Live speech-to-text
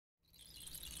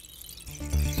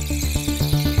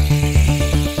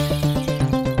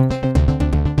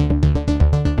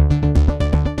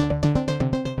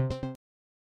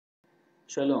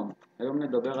שלום, היום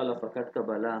נדבר על הפקת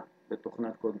קבלה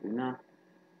בתוכנת קוד בינה.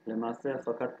 למעשה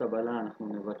הפקת קבלה אנחנו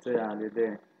נבצע על ידי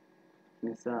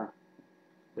כניסה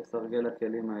בסרגל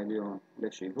הכלים העליון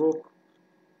לשיווק,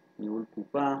 ניהול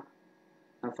קופה,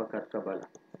 הפקת קבלה.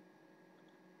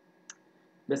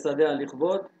 בשדה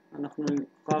הלכבוד אנחנו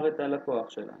נבחר את הלקוח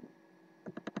שלנו.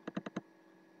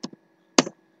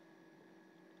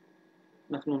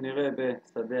 אנחנו נראה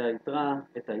בשדה היתרה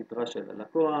את היתרה של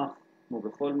הלקוח, כמו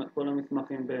בכל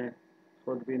המסמכים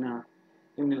בקוד בינה.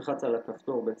 אם נלחץ על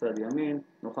הכפתור בצד ימין,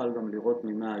 נוכל גם לראות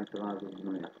ממה היתרה הזו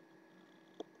בנויה.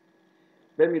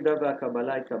 במידה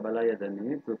והקבלה היא קבלה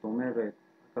ידנית, זאת אומרת,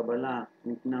 הקבלה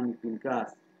ניתנה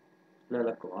מפנקס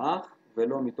ללקוח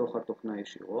ולא מתוך התוכנה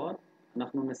ישירות,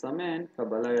 אנחנו נסמן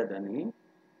קבלה ידנית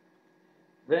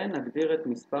ונגדיר את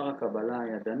מספר הקבלה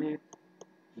הידנית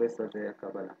בשדה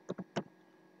הקבלה.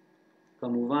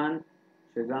 כמובן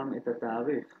שגם את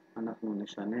התאריך אנחנו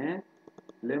נשנה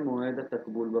למועד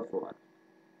התקבול בפועל.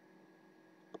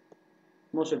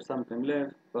 כמו ששמתם לב,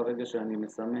 ברגע שאני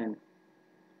מסמן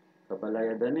קבלה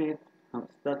ידנית,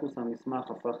 סטטוס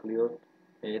המסמך הפך להיות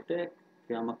העתק,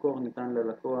 כי המקור ניתן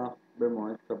ללקוח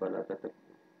במועד קבלת התקבול.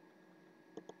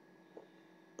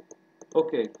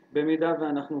 אוקיי, במידה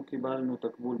ואנחנו קיבלנו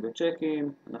תקבול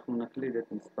בצ'קים, אנחנו נקליד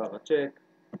את מספר הצ'ק,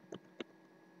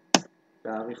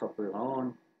 תאריך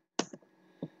הפירעון.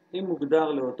 אם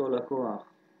מוגדר לאותו לקוח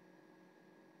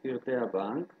פרטי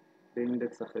הבנק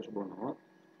באינדקס החשבונות,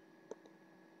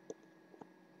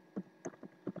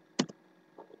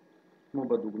 כמו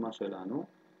בדוגמה שלנו,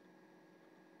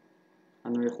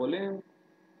 אנו יכולים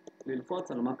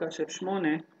ללחוץ על מקש F8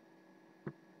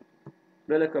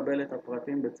 ולקבל את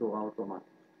הפרטים בצורה אוטומטית.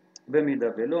 במידה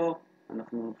ולא,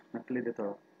 אנחנו נקליד את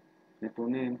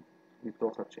הנתונים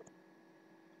מתוך הצ'ק.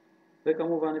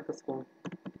 וכמובן את הסכום.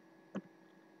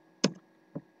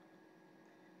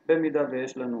 במידה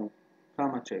ויש לנו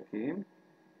כמה צ'קים,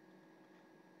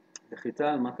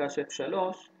 לחיצה על מקש F3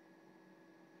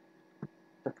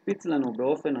 תקפיץ לנו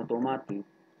באופן אוטומטי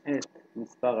את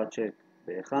מספר הצ'ק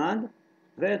ב1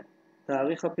 ואת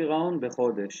תאריך הפירעון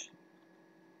בחודש.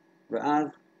 ואז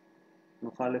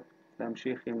נוכל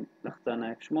להמשיך עם לחצן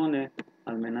ה-F8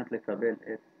 על מנת לקבל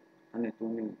את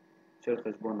הנתונים של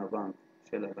חשבון הבנק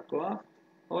של הלקוח,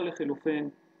 או לחילופין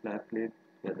להקליד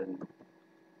ידנית.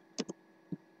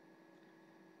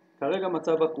 כרגע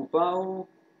מצב הקופה הוא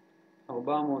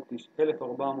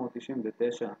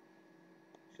 1,499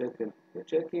 שקל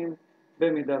בצ'קים.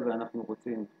 במידה ואנחנו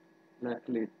רוצים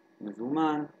להקליד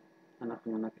מזומן,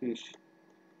 אנחנו נקיש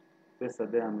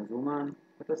בשדה המזומן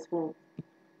את הסכום.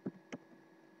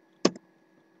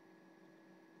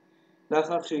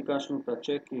 לאחר שהקשנו את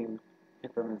הצ'קים,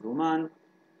 את המזומן,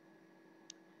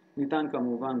 ניתן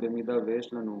כמובן במידה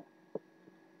ויש לנו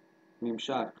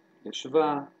ממשק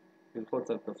לשווה,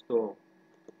 ללחוץ על כפתור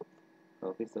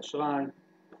כרטיס אשראי,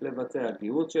 לבצע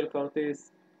גיהוץ של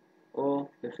כרטיס, או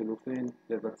לחילופין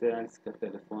לבצע עסקה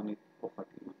טלפונית או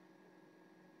חתימה.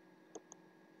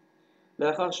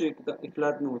 לאחר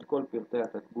שהקלדנו את כל פרטי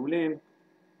התקבולים,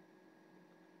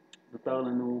 נותר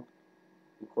לנו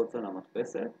ללחוץ על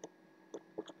המדפסת,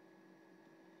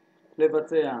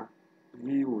 לבצע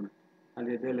גיול על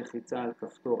ידי לחיצה על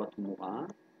כפתור התמורה.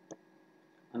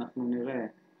 אנחנו נראה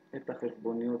את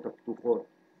החשבוניות הפתוחות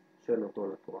של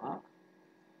אותו לקוח,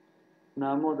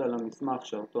 נעמוד על המסמך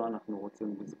שאותו אנחנו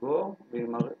רוצים לסגור,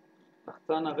 ועם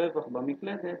לחצן הרווח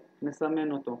במקלדת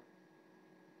נסמן אותו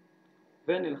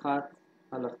ונלחץ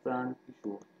על לחצן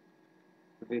אישור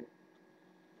וי.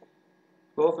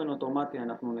 באופן אוטומטי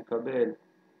אנחנו נקבל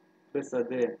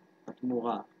בשדה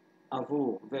התמורה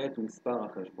עבור ואת מספר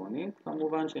החשבונית.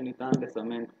 כמובן שניתן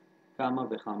לסמן כמה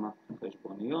וכמה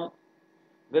חשבוניות,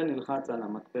 ונלחץ על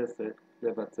המדפסת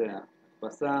לבצע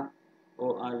הדפסה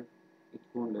או על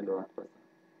עדכון ללא הדפסה.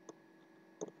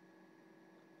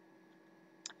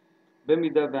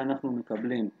 במידה ואנחנו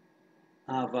מקבלים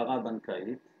העברה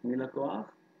בנקאית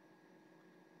מלקוח,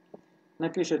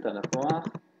 נקיש את הלקוח,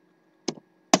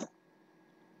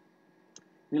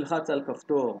 נלחץ על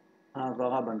כפתור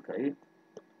העברה בנקאית,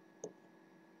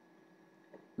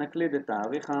 נקליד את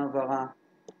תאריך העברה,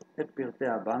 את פרטי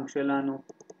הבנק שלנו.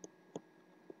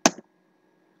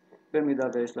 במידה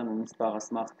ויש לנו מספר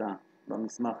אסמכתה,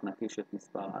 במסמך נקיש את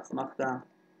מספר האסמכתה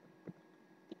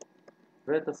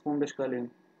ואת הסכום בשקלים.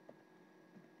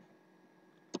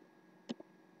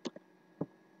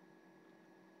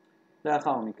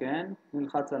 לאחר מכן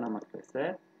נלחץ על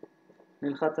המדפסת,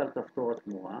 נלחץ על כפתור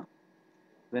התמורה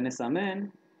ונסמן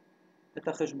את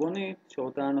החשבונית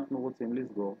שאותה אנחנו רוצים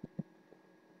לסגור.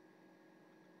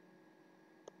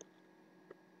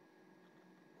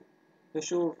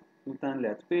 ושוב ניתן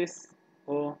להדפיס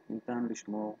או ניתן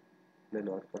לשמור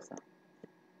ללא הדפסה.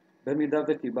 במידה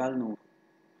וקיבלנו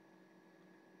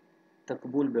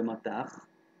תקבול במטח,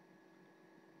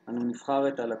 אנו נבחר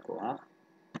את הלקוח,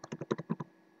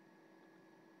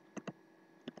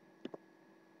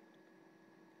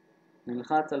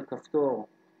 נלחץ על כפתור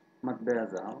מטבע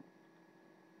זר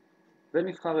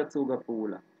ונבחר את סוג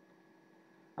הפעולה.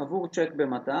 עבור צ'ק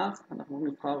במטח אנחנו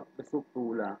נבחר בסוג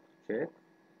פעולה צ'ק,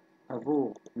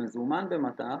 עבור מזומן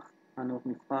במטח אנחנו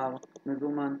נבחר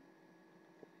מזומן.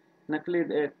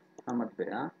 נקליד את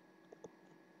המטבע,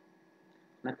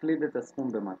 נקליד את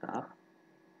הסכום במטח,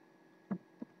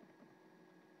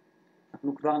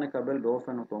 אנחנו כבר נקבל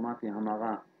באופן אוטומטי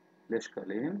המרה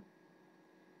לשקלים.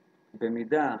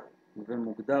 במידה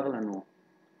ומוגדר לנו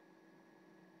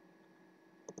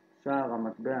שער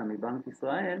המטבע מבנק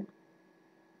ישראל,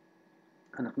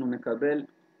 אנחנו נקבל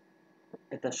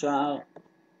את השער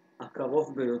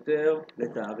הקרוב ביותר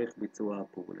לתאריך ביצוע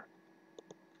הפעולה.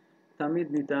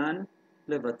 תמיד ניתן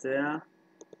לבצע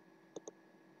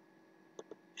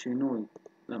שינוי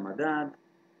למדד.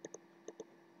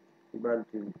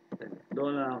 קיבלתי $1,000,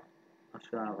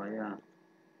 השער היה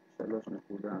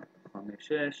 3.56,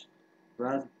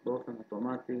 ואז באופן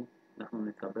אוטומטי אנחנו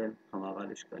נקבל המרה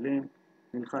לשקלים.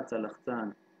 נלחץ על לחצן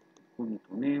עדכון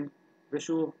נתונים,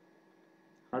 ושוב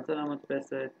נלחץ על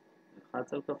המדפסת,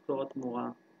 נלחץ על כפתור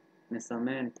התמורה,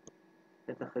 נסמן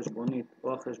את החשבונית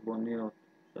או החשבוניות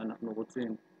שאנחנו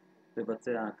רוצים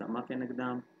לבצע התאמה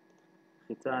כנגדם,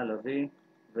 לחיצה על וי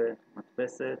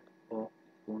ומדפסת או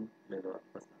עדכון ללא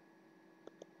הדפסה.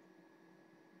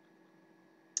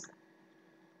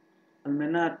 על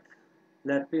מנת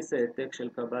להדפיס העתק של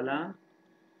קבלה,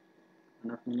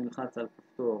 אנחנו נלחץ על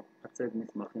כפתור הצג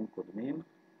מסמכים קודמים,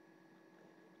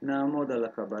 נעמוד על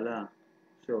הקבלה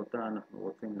שאותה אנחנו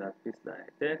רוצים להדפיס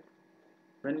להעתק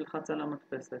ונלחץ על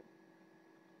המדפסת.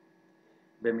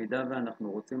 במידה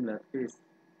ואנחנו רוצים להדפיס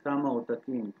כמה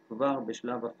עותקים כבר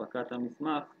בשלב הפקת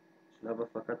המסמך, שלב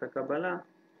הפקת הקבלה,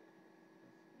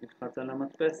 נלחץ על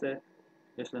המדפסת,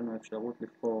 יש לנו אפשרות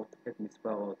לבחור את מספר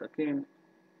העותקים,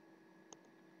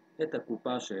 את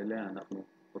הקופה שאליה אנחנו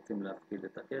רוצים להפקיד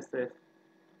את הכסף,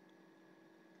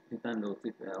 ניתן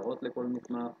להוסיף הערות לכל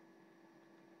מסמך,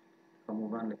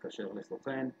 כמובן לקשר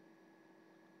לסוכן,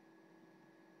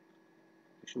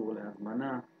 קישור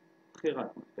להזמנה,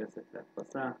 בחירת מדפסת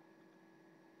להדפסה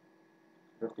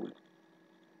וכו'.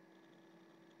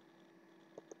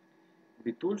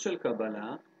 ביטול של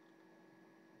קבלה,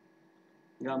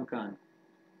 גם כאן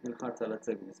נלחץ על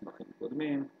הצג מסמכים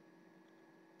קודמים,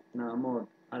 נעמוד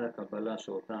על הקבלה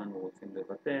שאותה אנו רוצים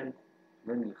לבטל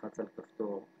ונלחץ על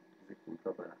כפתור זיכוי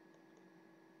קבלה.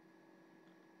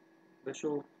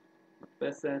 ושוב,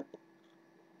 מדפסת,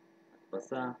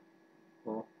 הדפסה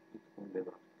או עדכון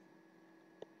לבד.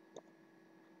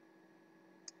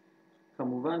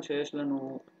 כמובן שיש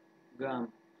לנו גם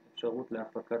אפשרות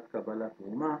להפקת קבלה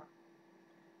תרומה,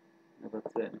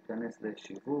 ניכנס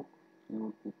לשיווק,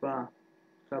 ניהול קופה,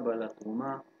 קבלה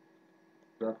תרומה,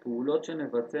 והפעולות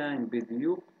שנבצע הן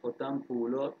בדיוק אותן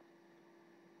פעולות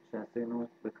שעשינו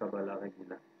בקבלה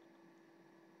רגילה.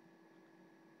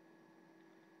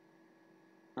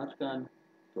 עד כאן,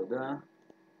 תודה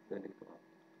ולהתראות.